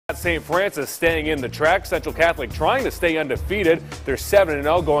St. Francis staying in the track. Central Catholic trying to stay undefeated. They're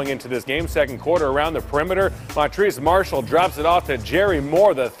 7-0 going into this game. Second quarter around the perimeter. Montrese Marshall drops it off to Jerry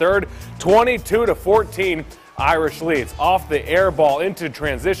Moore, the third. 22-14. Irish leads. Off the air ball into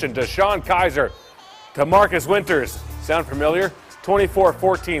transition to Sean Kaiser. To Marcus Winters. Sound familiar?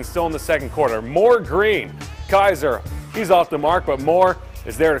 24-14 still in the second quarter. Moore Green. Kaiser, he's off the mark, but Moore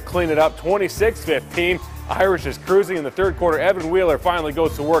is there to clean it up. 26-15. Irish is cruising in the third quarter. Evan Wheeler finally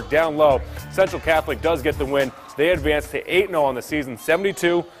goes to work down low. Central Catholic does get the win. They advance to 8-0 on the season,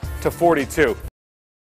 72-42.